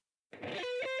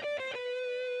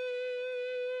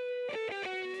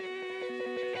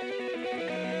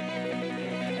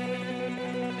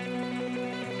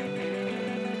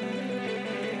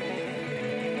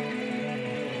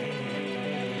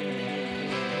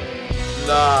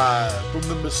Live from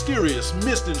the mysterious,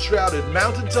 mist-enshrouded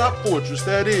mountaintop fortress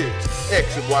that is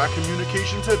X and Y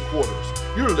Communications headquarters,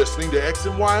 you're listening to X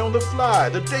and Y on the Fly,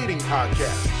 the dating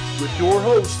podcast, with your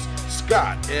hosts,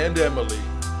 Scott and Emily.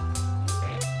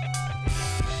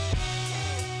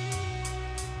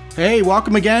 Hey,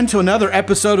 welcome again to another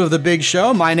episode of The Big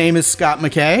Show. My name is Scott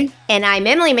McKay. And I'm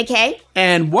Emily McKay.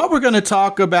 And what we're going to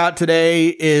talk about today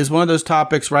is one of those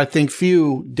topics where I think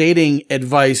few dating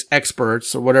advice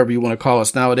experts, or whatever you want to call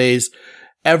us nowadays,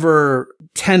 ever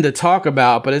tend to talk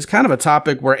about, but it's kind of a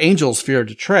topic where angels fear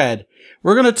to tread.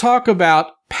 We're going to talk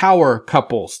about power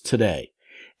couples today.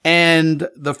 And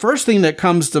the first thing that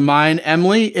comes to mind,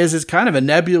 Emily, is it's kind of a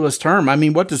nebulous term. I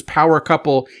mean, what does power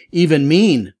couple even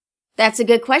mean? That's a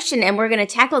good question, and we're going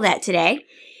to tackle that today.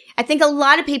 I think a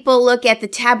lot of people look at the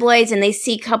tabloids and they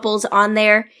see couples on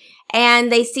there, and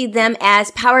they see them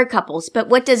as power couples. But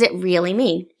what does it really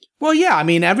mean? Well, yeah, I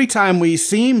mean, every time we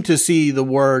seem to see the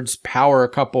words power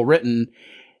couple written,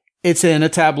 it's in a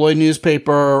tabloid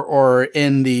newspaper or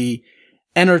in the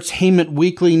Entertainment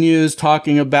Weekly news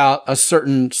talking about a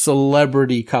certain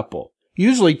celebrity couple.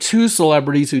 Usually two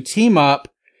celebrities who team up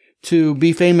to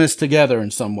be famous together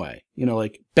in some way. You know,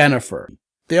 like Bennifer.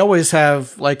 They always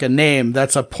have like a name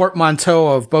that's a portmanteau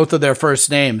of both of their first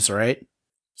names, right?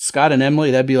 Scott and Emily,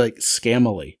 that'd be like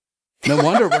Scamily. No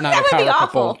wonder we're not a power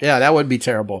couple. Yeah, that would be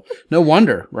terrible. No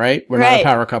wonder, right? We're not a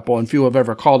power couple, and few have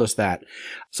ever called us that.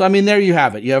 So, I mean, there you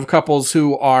have it. You have couples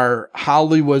who are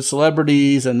Hollywood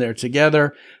celebrities and they're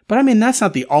together. But I mean, that's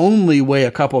not the only way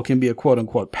a couple can be a quote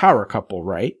unquote power couple,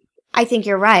 right? I think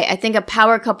you're right. I think a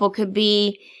power couple could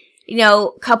be, you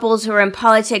know, couples who are in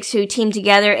politics who team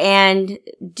together and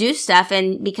do stuff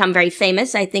and become very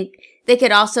famous. I think they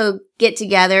could also get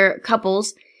together,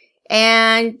 couples,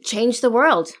 and change the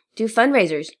world, do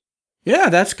fundraisers. Yeah,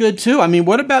 that's good too. I mean,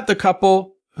 what about the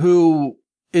couple who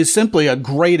is simply a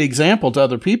great example to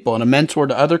other people and a mentor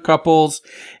to other couples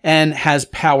and has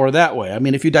power that way? I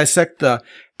mean, if you dissect the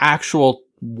actual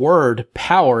word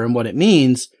power and what it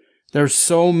means, there's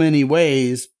so many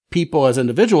ways people as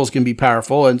individuals can be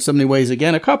powerful, and so many ways,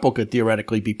 again, a couple could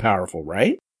theoretically be powerful,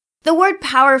 right? The word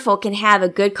powerful can have a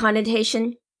good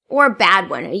connotation or a bad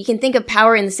one. You can think of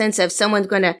power in the sense of someone's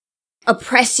going to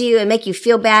oppress you and make you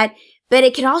feel bad, but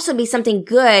it can also be something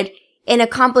good in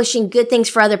accomplishing good things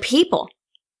for other people.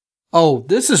 Oh,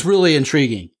 this is really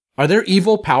intriguing. Are there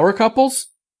evil power couples?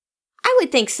 I would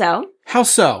think so. How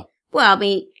so? Well, I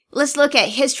mean, let's look at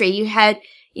history. You had,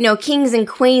 kings and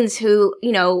queens who,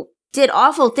 did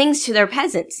awful things to their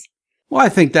peasants. Well, I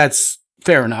think that's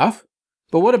fair enough.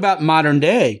 But what about modern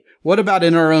day? What about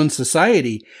in our own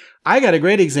society? I got a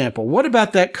great example. What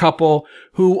about that couple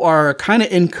who are kind of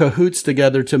in cahoots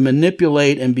together to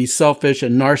manipulate and be selfish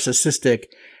and narcissistic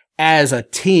as a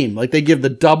team? Like they give the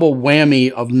double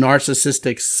whammy of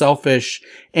narcissistic, selfish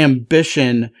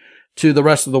ambition to the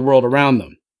rest of the world around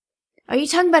them. Are you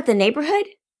talking about The Neighborhood?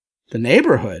 The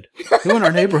Neighborhood? Who in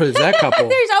our neighborhood is that couple?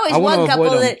 There's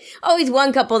always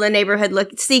one couple in the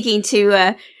neighborhood seeking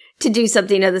to do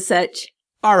something of the such.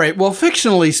 All right. Well,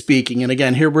 fictionally speaking, and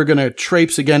again, here we're going to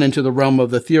traipse again into the realm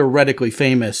of the theoretically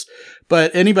famous,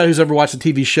 but anybody who's ever watched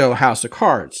the TV show House of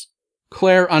Cards,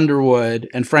 Claire Underwood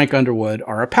and Frank Underwood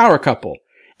are a power couple,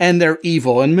 and they're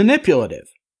evil and manipulative.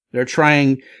 They're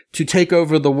trying to take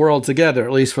over the world together,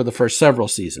 at least for the first several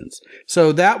seasons.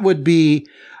 So that would be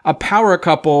a power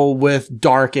couple with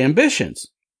dark ambitions,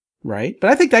 right? But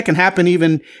I think that can happen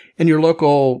even in your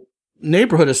local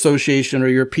neighborhood association or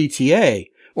your PTA,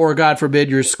 or God forbid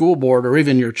your school board or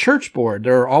even your church board.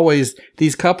 There are always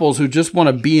these couples who just want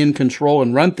to be in control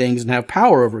and run things and have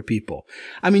power over people.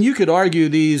 I mean, you could argue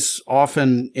these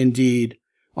often indeed,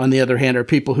 on the other hand, are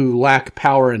people who lack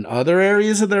power in other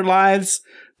areas of their lives.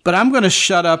 But I'm going to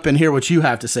shut up and hear what you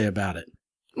have to say about it.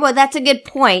 Well, that's a good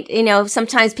point.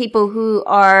 Sometimes people who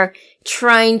are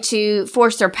trying to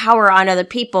force their power on other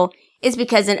people is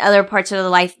because in other parts of their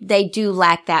life, they do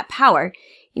lack that power.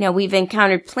 We've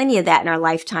encountered plenty of that in our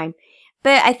lifetime.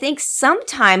 But I think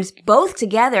sometimes both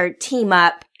together team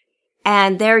up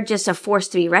and they're just a force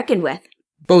to be reckoned with.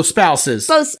 Both spouses.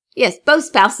 Both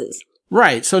spouses.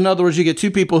 Right. So in other words, you get two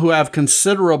people who have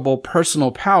considerable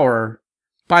personal power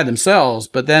by themselves,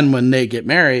 but then when they get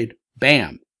married,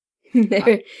 bam.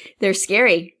 They're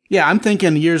scary. Yeah, I'm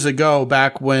thinking years ago,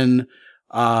 back when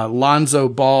Lonzo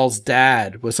Ball's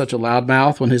dad was such a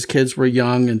loudmouth when his kids were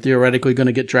young and theoretically going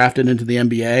to get drafted into the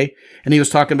NBA. And he was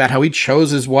talking about how he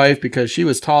chose his wife because she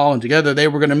was tall and together they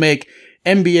were going to make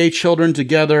NBA children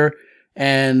together.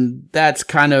 And that's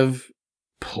kind of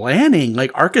planning,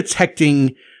 like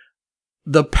architecting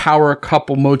the power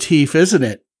couple motif, isn't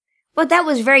it? Well, that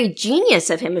was very genius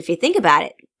of him if you think about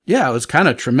it. Yeah, it was kind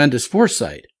of tremendous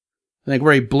foresight. I think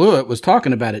where he blew it was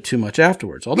talking about it too much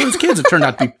afterwards. Although his kids have turned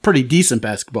out to be pretty decent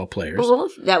basketball players. Well,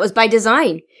 that was by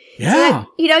design. Yeah. So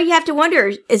that, you have to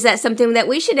wonder, is that something that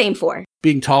we should aim for?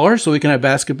 Being taller so we can have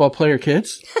basketball player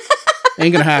kids?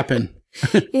 Ain't gonna happen.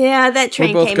 Yeah, that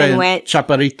train came and went.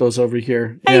 Chaparritos over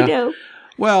here. Yeah. I know.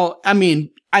 Well, I mean,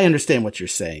 I understand what you're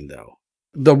saying, though.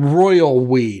 The royal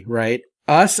we, right?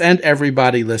 Us and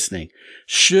everybody listening.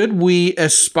 Should we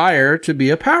aspire to be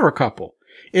a power couple?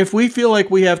 If we feel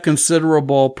like we have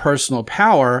considerable personal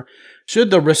power,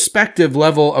 should the respective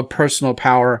level of personal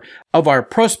power of our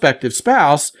prospective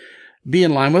spouse be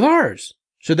in line with ours?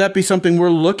 Should that be something we're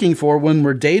looking for when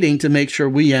we're dating to make sure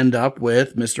we end up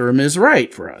with Mr. or Ms.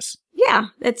 Right for us? Yeah,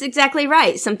 that's exactly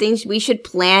right. Some things we should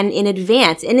plan in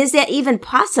advance. And is that even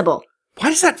possible? Why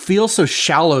does that feel so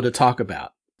shallow to talk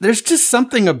about? There's just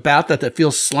something about that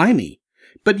feels slimy,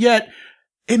 but yet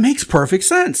it makes perfect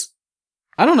sense.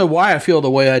 I don't know why I feel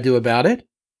the way I do about it.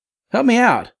 Help me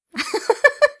out.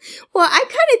 Well, I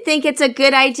kind of think it's a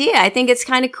good idea. I think it's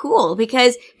kind of cool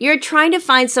because you're trying to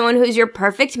find someone who's your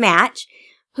perfect match,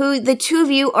 who the two of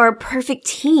you are a perfect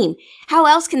team. How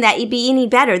else can that be any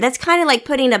better? That's kind of like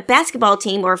putting a basketball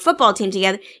team or a football team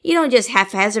together. You don't just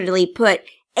haphazardly put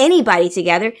anybody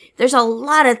together. There's a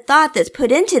lot of thought that's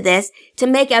put into this to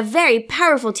make a very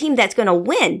powerful team that's going to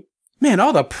win. Man,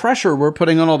 all the pressure we're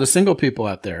putting on all the single people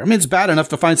out there. I mean, it's bad enough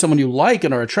to find someone you like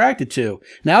and are attracted to.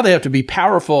 Now they have to be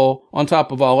powerful on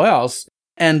top of all else.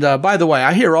 And by the way,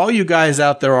 I hear all you guys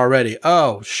out there already.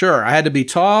 Oh, sure, I had to be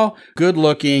tall, good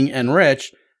looking, and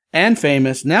rich, and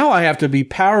famous. Now I have to be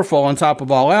powerful on top of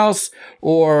all else,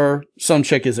 or some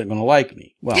chick isn't going to like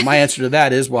me. Well, my answer to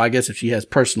that is, well, I guess if she has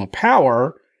personal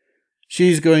power,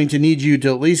 she's going to need you to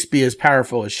at least be as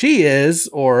powerful as she is,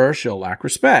 or she'll lack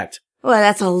respect. Well,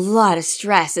 that's a lot of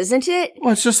stress, isn't it?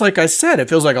 Well, it's just like I said, it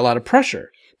feels like a lot of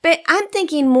pressure. But I'm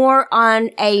thinking more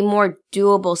on a more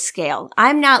doable scale.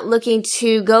 I'm not looking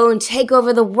to go and take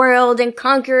over the world and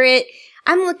conquer it.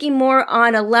 I'm looking more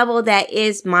on a level that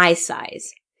is my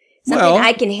size. Something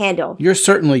I can handle. You're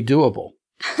certainly doable.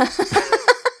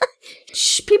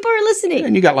 Shh, people are listening.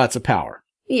 And you got lots of power.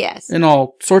 Yes. In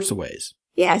all sorts of ways.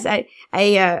 Yes, I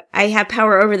have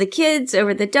power over the kids,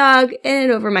 over the dog,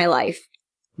 and over my life.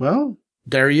 Well,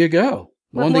 there you go.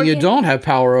 One thing you don't have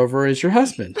power over is your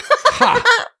husband.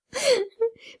 Ha!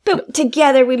 But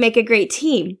together we make a great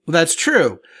team. Well, that's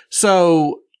true.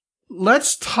 So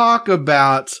let's talk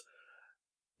about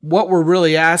what we're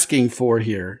really asking for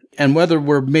here and whether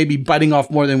we're maybe biting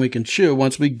off more than we can chew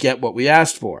once we get what we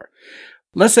asked for.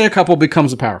 Let's say a couple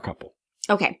becomes a power couple.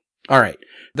 Okay. All right.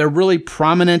 They're really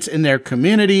prominent in their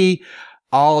community.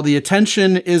 All the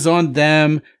attention is on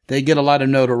them. They get a lot of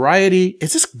notoriety.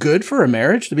 Is this good for a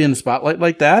marriage to be in the spotlight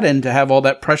like that and to have all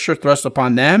that pressure thrust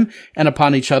upon them and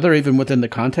upon each other, even within the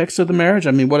context of the marriage?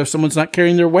 I mean, what if someone's not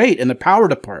carrying their weight in the power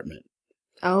department?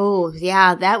 Oh,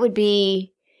 yeah, that would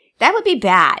be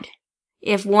bad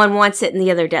if one wants it and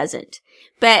the other doesn't.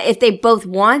 But if they both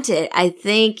want it, I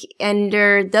think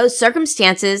under those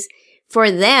circumstances, for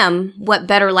them, what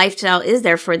better lifestyle is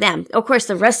there for them? Of course,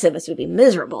 the rest of us would be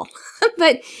miserable.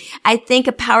 But I think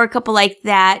a power couple like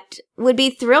that would be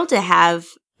thrilled to have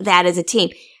that as a team.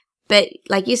 But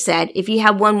like you said, if you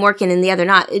have one working and the other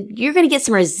not, you're going to get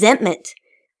some resentment,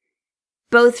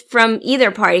 both from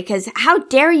either party, because how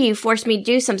dare you force me to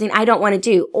do something I don't want to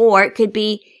do? Or it could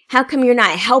be, how come you're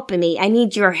not helping me? I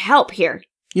need your help here.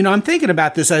 You know, I'm thinking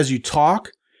about this as you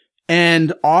talk,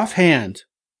 and offhand,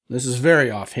 this is very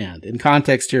offhand, in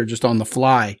context here, just on the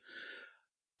fly,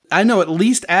 I know at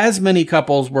least as many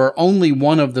couples where only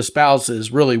one of the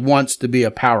spouses really wants to be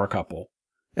a power couple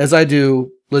as I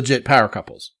do legit power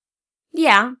couples.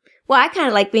 Yeah. Well, I kind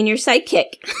of like being your sidekick.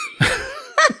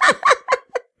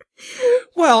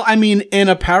 Well, I mean, in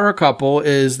a power couple,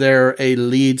 is there a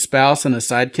lead spouse and a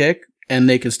sidekick, and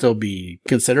they can still be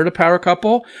considered a power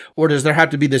couple? Or does there have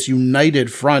to be this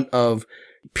united front of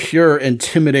pure,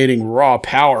 intimidating, raw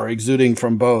power exuding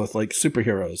from both, like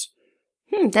superheroes?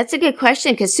 That's a good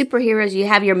question, because superheroes, you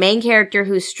have your main character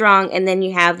who's strong, and then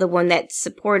you have the one that's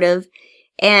supportive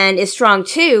and is strong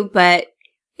too, but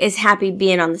is happy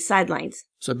being on the sidelines.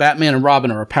 So Batman and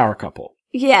Robin are a power couple.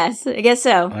 Yes, I guess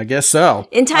so. I guess so.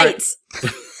 In tights.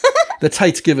 Right. The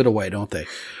tights give it away, don't they?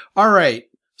 All right.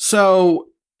 So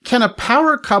can a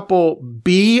power couple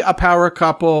be a power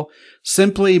couple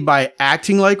simply by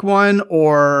acting like one?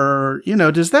 Or, you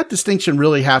know, does that distinction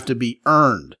really have to be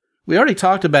earned? We already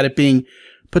talked about it being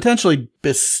potentially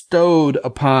bestowed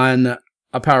upon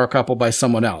a power couple by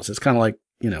someone else. It's kind of like,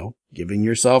 you know, giving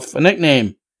yourself a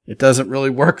nickname. It doesn't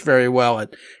really work very well.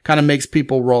 It kind of makes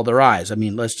people roll their eyes. I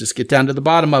mean, let's just get down to the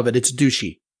bottom of it. It's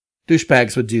douchey.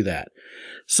 Douchebags would do that.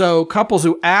 So couples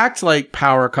who act like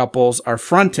power couples are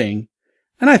fronting,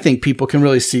 and I think people can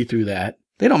really see through that.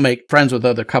 They don't make friends with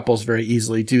other couples very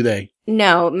easily, do they?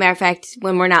 No, matter of fact,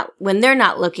 when they're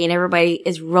not looking, everybody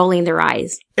is rolling their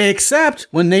eyes. Except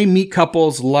when they meet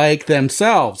couples like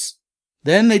themselves.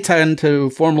 Then they tend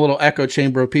to form a little echo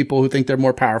chamber of people who think they're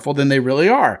more powerful than they really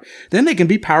are. Then they can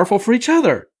be powerful for each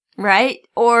other. Right?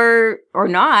 Or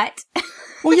not.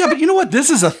 Well, yeah, but you know what? This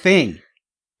is a thing.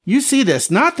 You see this.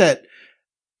 Not that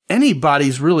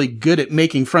anybody's really good at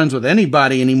making friends with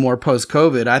anybody anymore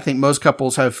post-COVID. I think most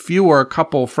couples have fewer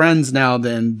couple friends now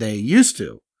than they used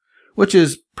to, which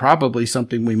is probably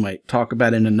something we might talk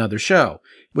about in another show,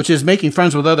 which is making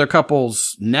friends with other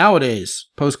couples nowadays,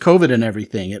 post-COVID and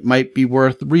everything. It might be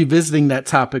worth revisiting that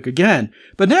topic again.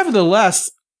 But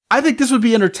nevertheless, I think this would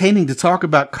be entertaining to talk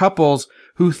about couples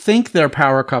who think they're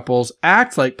power couples,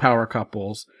 act like power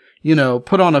couples,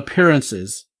 put on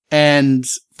appearances, and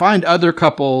find other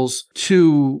couples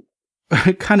to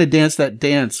kind of dance that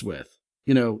dance with.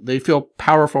 They feel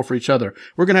powerful for each other.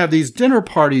 We're going to have these dinner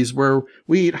parties where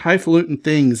we eat highfalutin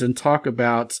things and talk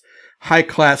about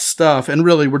high-class stuff, and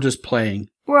really we're just playing.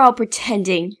 We're all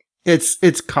pretending. It's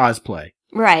cosplay.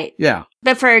 Right. Yeah.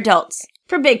 But for adults.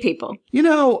 For big people.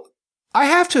 I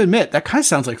have to admit, that kind of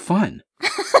sounds like fun.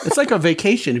 It's like a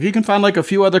vacation. If you can find like a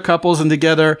few other couples and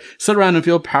together, sit around and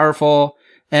feel powerful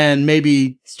and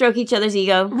maybe stroke each other's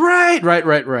ego.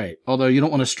 Right. Although you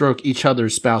don't want to stroke each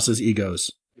other's spouse's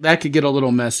egos. That could get a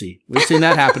little messy. We've seen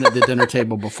that happen at the dinner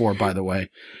table before, by the way.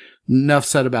 Enough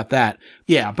said about that.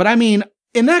 Yeah, but I mean,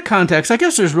 in that context, I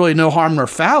guess there's really no harm nor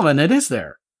foul in it, is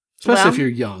there? Especially if you're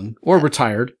young or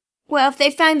retired. Well, if they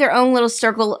find their own little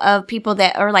circle of people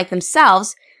that are like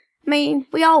themselves, I mean,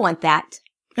 we all want that.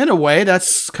 In a way,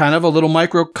 that's kind of a little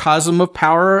microcosm of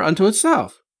power unto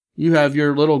itself. You have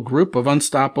your little group of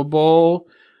unstoppable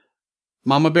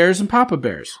mama bears and papa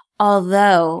bears.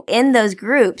 Although, in those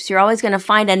groups, you're always going to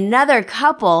find another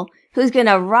couple who's going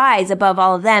to rise above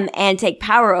all of them and take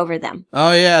power over them.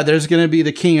 Oh, yeah, there's going to be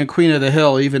the king and queen of the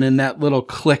hill, even in that little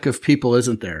clique of people,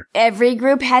 isn't there? Every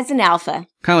group has an alpha.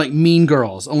 Kind of like Mean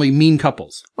Girls, only mean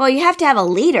couples. Well, you have to have a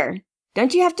leader.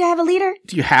 Don't you have to have a leader?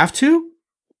 Do you have to?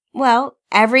 Well,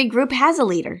 every group has a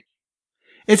leader.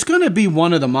 It's going to be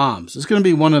one of the moms. It's going to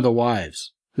be one of the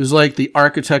wives who's like the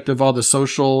architect of all the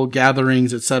social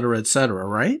gatherings, et cetera,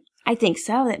 right? I think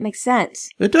so. That makes sense.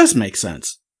 It does make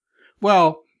sense.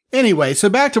 Well, anyway, so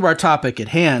back to our topic at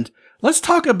hand. Let's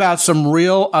talk about some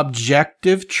real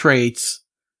objective traits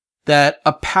that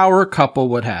a power couple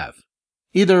would have.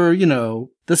 Either,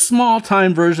 the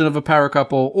small-time version of a power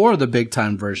couple or the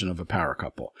big-time version of a power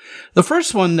couple. The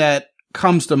first one that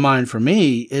comes to mind for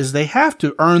me is they have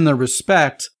to earn the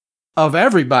respect of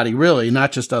everybody, really,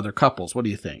 not just other couples. What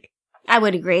do you think? I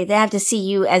would agree. They have to see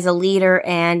you as a leader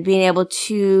and being able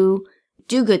to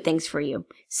do good things for you,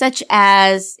 such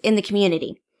as in the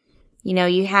community.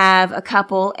 You have a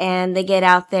couple and they get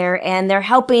out there and they're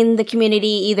helping the community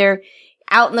either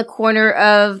out in the corner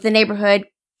of the neighborhood,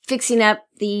 fixing up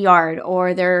the yard,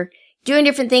 or they're doing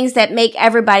different things that make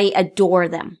everybody adore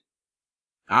them.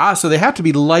 So they have to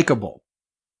be likable,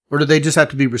 or do they just have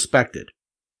to be respected?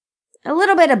 A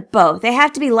little bit of both. They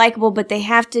have to be likable, but they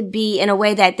have to be in a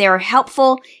way that they're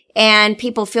helpful and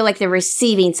people feel like they're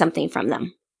receiving something from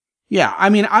them. Yeah, I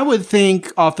mean, I would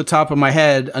think off the top of my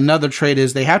head, another trait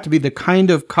is they have to be the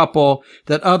kind of couple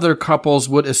that other couples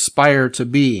would aspire to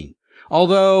being.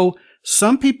 Although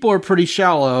some people are pretty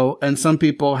shallow and some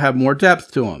people have more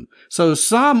depth to them. So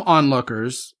some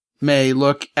onlookers may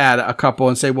look at a couple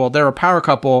and say, well, they're a power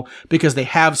couple because they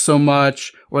have so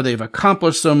much, or they've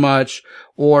accomplished so much,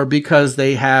 or because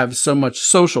they have so much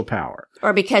social power.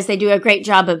 Or because they do a great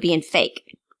job of being fake.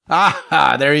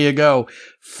 There you go.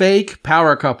 Fake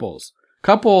power couples.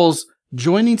 Couples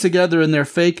joining together in their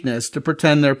fakeness to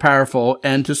pretend they're powerful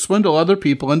and to swindle other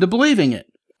people into believing it.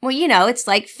 Well, it's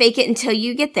like fake it until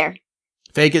you get there.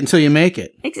 Fake it until you make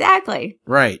it. Exactly.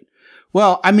 Right.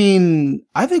 Well, I mean,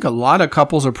 I think a lot of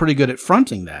couples are pretty good at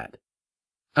fronting that.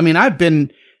 I mean, I've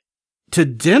been to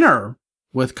dinner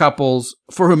with couples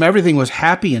for whom everything was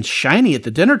happy and shiny at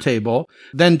the dinner table.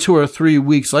 Then 2 or 3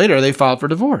 weeks later, they filed for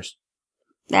divorce.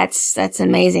 That's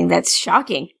amazing. That's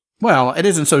shocking. Well, it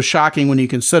isn't so shocking when you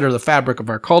consider the fabric of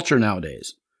our culture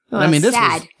nowadays. Well,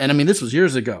 sad. This was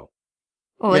years ago.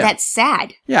 Oh, yeah. That's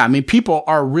sad. Yeah, I mean, people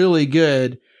are really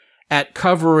good at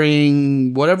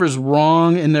covering whatever's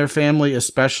wrong in their family,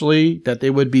 especially that they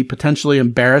would be potentially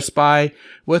embarrassed by,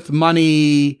 with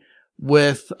money,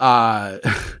 with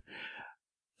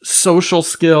social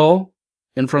skill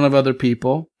in front of other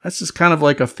people. That's just kind of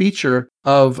like a feature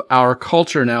of our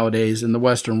culture nowadays in the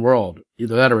Western world.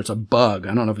 Either that or it's a bug.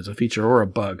 I don't know if it's a feature or a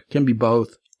bug. It can be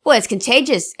both. Well, it's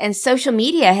contagious, and social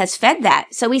media has fed that.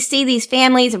 So we see these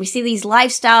families and we see these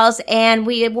lifestyles, and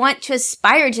we want to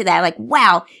aspire to that. Like,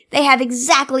 wow, they have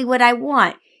exactly what I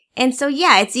want. And so,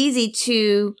 yeah, it's easy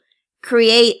to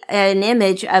create an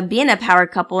image of being a power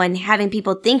couple and having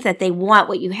people think that they want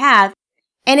what you have.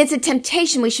 And it's a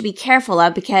temptation we should be careful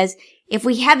of, because if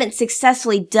we haven't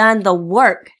successfully done the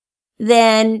work,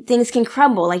 then things can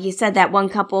crumble. Like you said, that one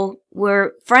couple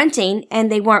were fronting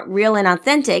and they weren't real and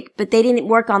authentic, but they didn't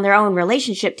work on their own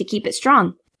relationship to keep it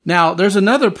strong. Now, there's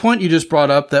another point you just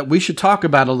brought up that we should talk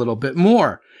about a little bit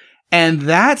more. And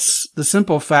that's the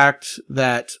simple fact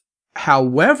that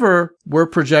however we're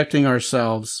projecting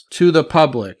ourselves to the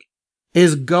public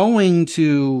is going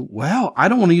to, well, I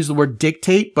don't want to use the word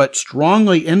dictate, but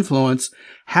strongly influence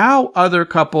how other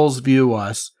couples view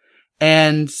us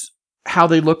and how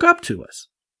they look up to us.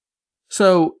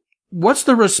 So what's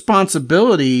the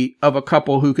responsibility of a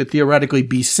couple who could theoretically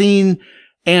be seen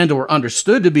and or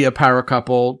understood to be a power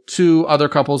couple to other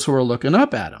couples who are looking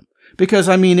up at them? Because,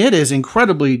 I mean, it is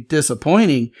incredibly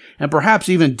disappointing and perhaps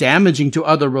even damaging to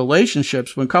other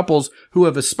relationships when couples who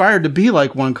have aspired to be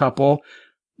like one couple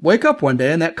wake up one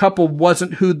day and that couple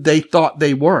wasn't who they thought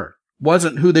they were,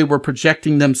 wasn't who they were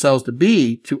projecting themselves to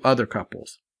be to other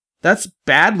couples. That's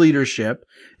bad leadership.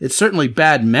 It's certainly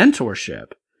bad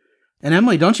mentorship. And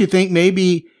Emily, don't you think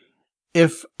maybe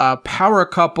if a power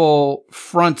couple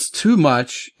fronts too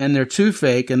much and they're too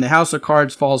fake and the house of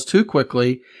cards falls too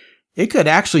quickly, it could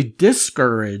actually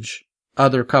discourage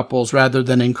other couples rather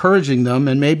than encouraging them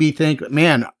and maybe think,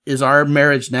 man, is our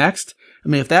marriage next? I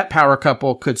mean, if that power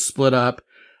couple could split up,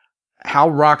 how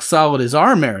rock solid is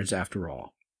our marriage after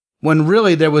all? When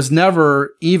really there was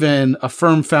never even a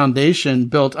firm foundation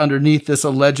built underneath this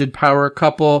alleged power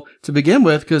couple to begin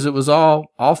with, because it was all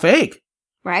fake.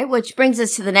 Right, which brings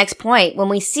us to the next point. When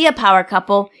we see a power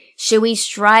couple, should we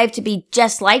strive to be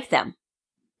just like them?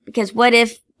 Because what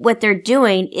if what they're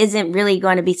doing isn't really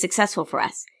going to be successful for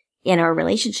us in our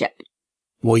relationship?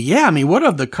 Well, yeah, I mean, what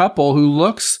of the couple who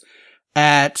looks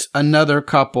at another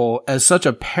couple as such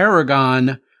a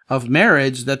paragon of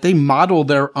marriage that they model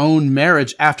their own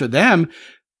marriage after them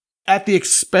at the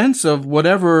expense of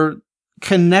whatever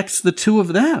connects the two of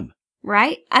them?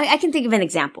 Right? I can think of an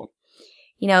example.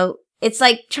 You know, it's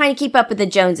like trying to keep up with the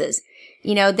Joneses.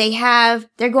 You know,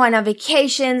 they're going on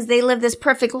vacations. They live this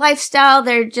perfect lifestyle.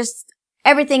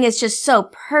 Everything is just so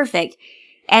perfect.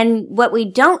 And what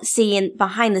we don't see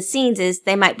behind the scenes is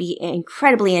they might be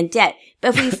incredibly in debt. But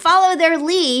if we follow their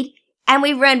lead and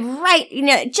we run right, you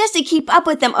know, just to keep up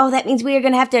with them, oh, that means we are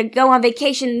going to have to go on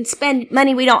vacation and spend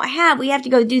money we don't have. We have to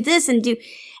go do this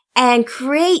and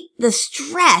create the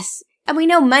stress. And we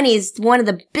know money is one of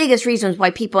the biggest reasons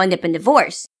why people end up in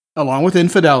divorce. Along with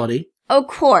infidelity. Of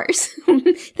course.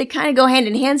 They kind of go hand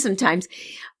in hand sometimes.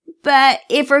 But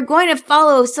if we're going to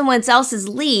follow someone else's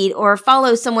lead or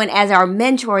follow someone as our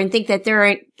mentor and think that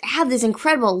have this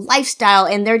incredible lifestyle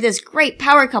and they're this great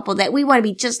power couple that we want to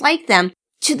be just like them,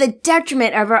 to the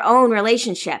detriment of our own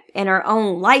relationship and our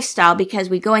own lifestyle, because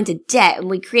we go into debt and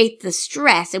we create the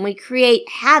stress and we create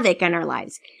havoc in our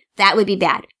lives, that would be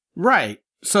bad. Right.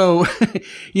 So,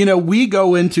 you know, we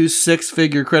go into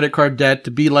 6-figure credit card debt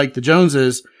to be like the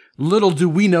Joneses. Little do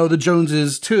we know the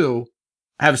Joneses, too,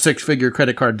 have 6-figure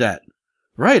credit card debt.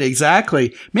 Right,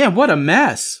 exactly. Man, what a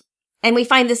mess. And we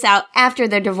find this out after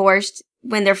they're divorced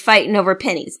when they're fighting over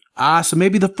pennies. So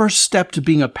maybe the first step to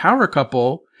being a power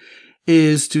couple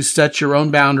is to set your own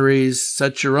boundaries,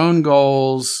 set your own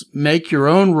goals, make your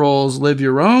own rules, live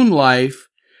your own life,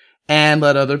 and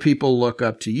let other people look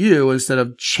up to you instead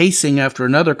of chasing after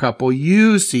another couple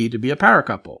you see to be a power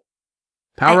couple.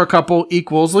 Power couple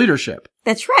equals leadership.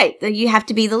 That's right. You have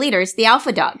to be the leader. It's the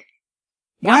alpha dog.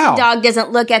 The Wow. alpha dog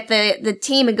doesn't look at the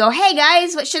team and go, hey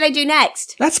guys, what should I do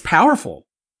next? That's powerful.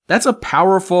 That's a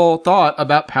powerful thought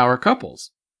about power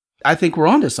couples. I think we're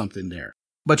onto something there.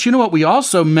 But you know what? We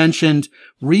also mentioned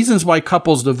reasons why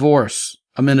couples divorce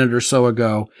a minute or so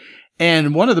ago.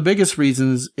 And one of the biggest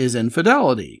reasons is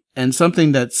infidelity. And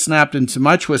something that snapped into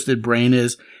my twisted brain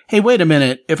is, hey, wait a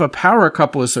minute. If a power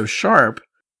couple is so sharp,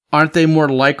 aren't they more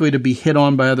likely to be hit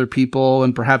on by other people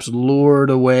and perhaps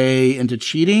lured away into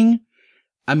cheating?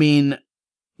 I mean,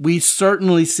 we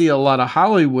certainly see a lot of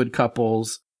Hollywood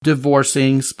couples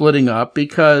divorcing, splitting up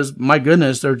because, my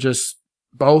goodness, they're just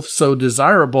both so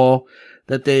desirable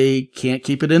that they can't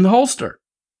keep it in the holster.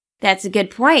 That's a good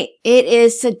point. It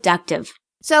is seductive.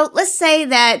 So let's say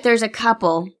that there's a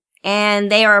couple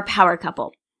and they are a power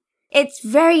couple. It's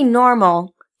very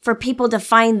normal for people to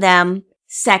find them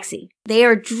sexy. They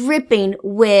are dripping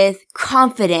with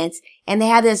confidence, and they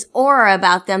have this aura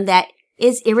about them that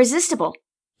is irresistible.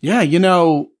 Yeah,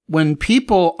 when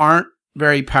people aren't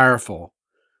very powerful,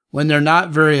 when they're not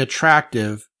very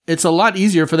attractive, it's a lot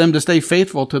easier for them to stay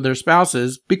faithful to their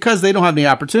spouses because they don't have any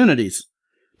opportunities.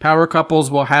 Power couples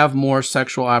will have more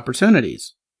sexual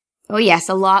opportunities. Oh, yes,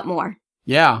 a lot more.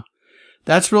 Yeah,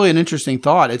 that's really an interesting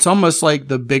thought. It's almost like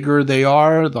the bigger they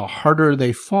are, the harder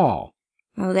they fall.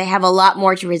 Oh, they have a lot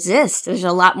more to resist. There's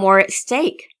a lot more at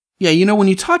stake. Yeah, when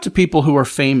you talk to people who are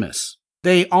famous,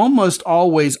 they almost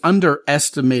always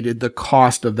underestimated the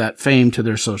cost of that fame to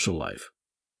their social life.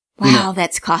 Wow,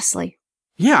 that's costly.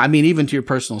 Yeah, even to your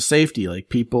personal safety. Like,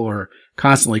 people are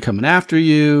constantly coming after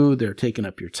you. They're taking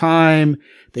up your time.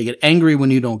 They get angry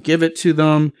when you don't give it to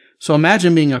them. So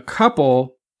imagine being a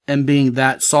couple and being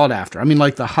that sought after.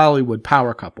 Like the Hollywood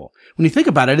power couple. When you think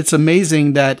about it, it's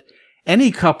amazing that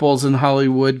any couples in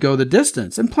Hollywood go the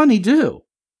distance, and plenty do.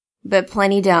 But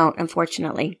plenty don't,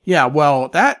 unfortunately. Yeah, well,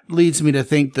 that leads me to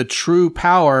think the true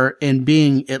power in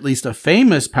being at least a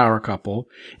famous power couple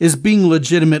is being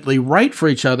legitimately right for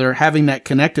each other, having that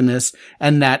connectedness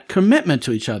and that commitment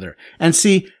to each other. And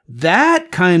see,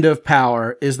 that kind of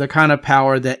power is the kind of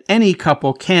power that any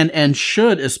couple can and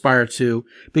should aspire to,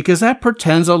 because that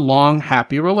portends a long,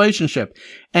 happy relationship.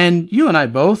 And you and I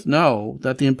both know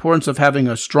that the importance of having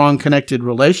a strong, connected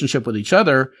relationship with each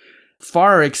other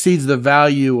far exceeds the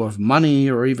value of money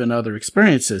or even other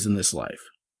experiences in this life.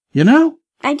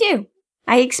 I do.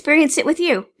 I experience it with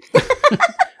you.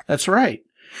 That's right.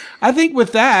 I think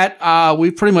with that,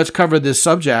 we've pretty much covered this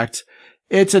subject.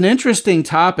 It's an interesting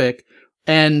topic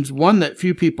and one that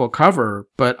few people cover,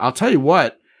 but I'll tell you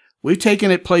what, we've taken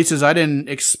it places I didn't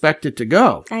expect it to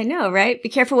go. I know, right? Be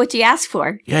careful what you ask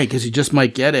for. Yeah, because you just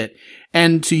might get it.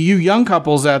 And to you young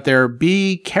couples out there,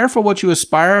 be careful what you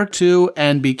aspire to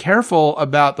and be careful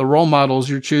about the role models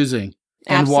you're choosing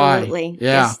and Absolutely. why.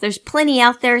 Yeah. Yes, there's plenty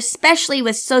out there, especially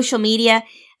with social media,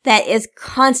 that is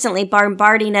constantly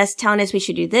bombarding us, telling us we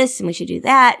should do this and we should do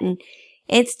that. And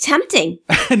it's tempting.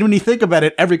 And when you think about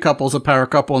it, every couple's a power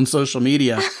couple on social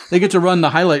media. They get to run the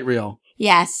highlight reel.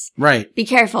 Yes. Right. Be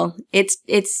careful. It's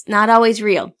not always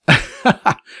real.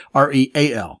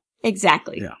 REAL.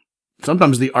 Exactly. Yeah.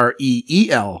 Sometimes the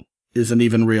REEL isn't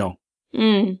even real.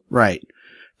 Right.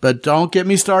 But don't get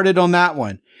me started on that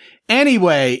one.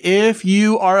 Anyway, if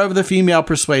you are of the female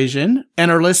persuasion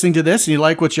and are listening to this and you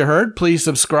like what you heard, please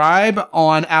subscribe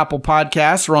on Apple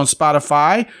Podcasts or on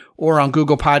Spotify or on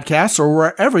Google Podcasts or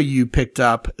wherever you picked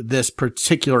up this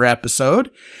particular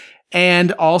episode.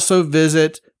 And also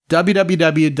visit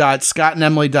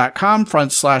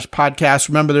www.scottandemily.com/podcast.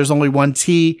 Remember, there's only one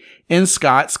T in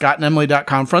Scott,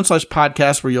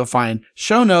 scottandemily.com/podcast, where you'll find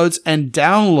show notes and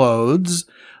downloads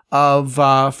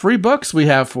of free books we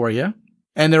have for you.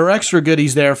 And there are extra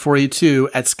goodies there for you too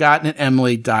at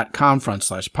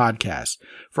scottandemily.com/podcast.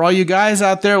 For all you guys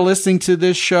out there listening to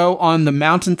this show on the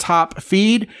Mountaintop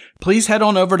feed, please head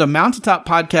on over to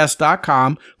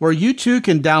mountaintoppodcast.com, where you too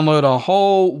can download a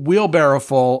whole wheelbarrow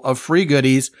full of free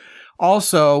goodies.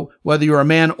 Also, whether you're a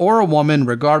man or a woman,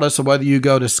 regardless of whether you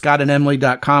go to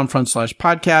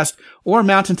scottandemily.com/podcast or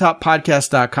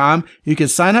mountaintoppodcast.com, you can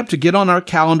sign up to get on our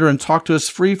calendar and talk to us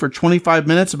free for 25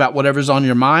 minutes about whatever's on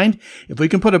your mind. If we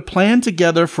can put a plan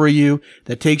together for you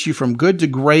that takes you from good to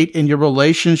great in your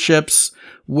relationships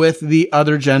with the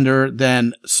other gender,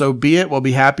 then so be it. We'll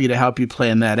be happy to help you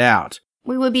plan that out.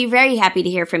 We would be very happy to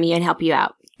hear from you and help you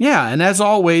out. Yeah, and as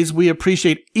always, we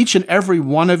appreciate each and every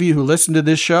one of you who listen to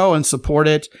this show and support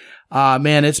it.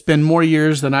 Man, it's been more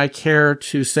years than I care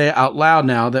to say out loud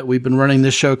now that we've been running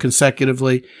this show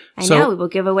consecutively. I know, we will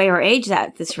give away our age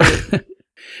at this rate.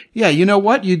 Yeah, you know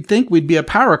what? You'd think we'd be a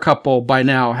power couple by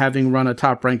now, having run a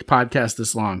top-ranked podcast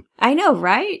this long. I know,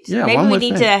 right? Yeah, maybe we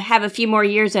need to have a few more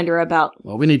years under our belt.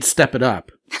 Well, we need to step it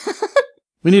up.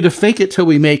 We need to fake it till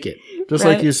we make it. Just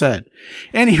like you said.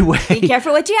 Anyway. Be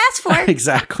careful what you ask for.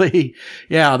 Exactly.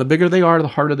 Yeah, the bigger they are, the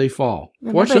harder they fall.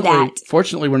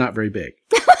 Fortunately, we're not very big.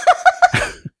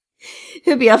 It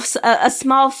would be a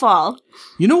small fall.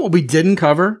 You know what we didn't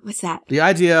cover? What's that? The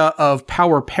idea of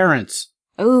power parents.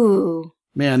 Ooh.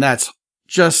 Man, that's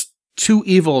just too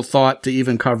evil a thought to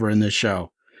even cover in this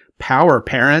show. Power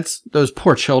parents? Those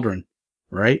poor children,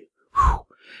 right? Whew.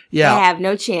 Yeah. They have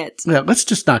no chance. Yeah, let's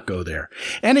just not go there.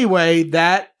 Anyway,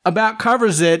 that about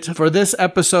covers it for this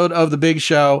episode of The Big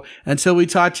Show. Until we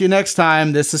talk to you next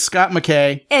time, this is Scott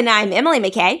McKay. And I'm Emily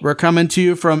McKay. We're coming to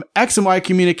you from X&Y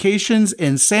Communications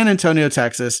in San Antonio,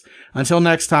 Texas. Until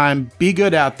next time, be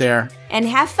good out there. And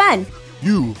have fun.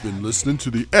 You've been listening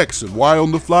to the X&Y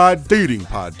on the Fly Dating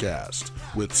Podcast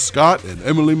with Scott and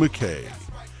Emily McKay.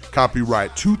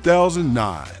 Copyright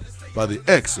 2009 by the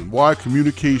X and Y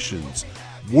Communications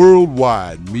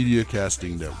Worldwide Media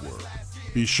Casting Network.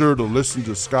 Be sure to listen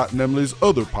to Scott and Emily's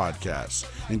other podcasts,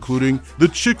 including The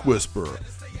Chick Whisperer,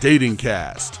 Dating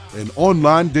Cast, and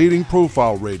Online Dating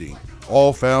Profile Rating,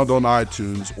 all found on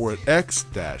iTunes or at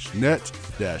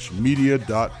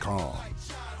x-net-media.com.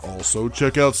 Also,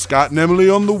 check out Scott and Emily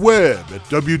on the web at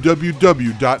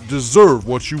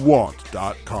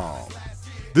www.deservewhatyouwant.com.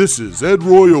 This is Ed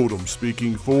Roy Odom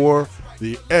speaking for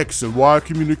the X and Y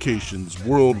Communications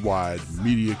Worldwide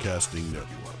Media Casting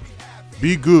Network.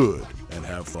 Be good and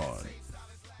have fun.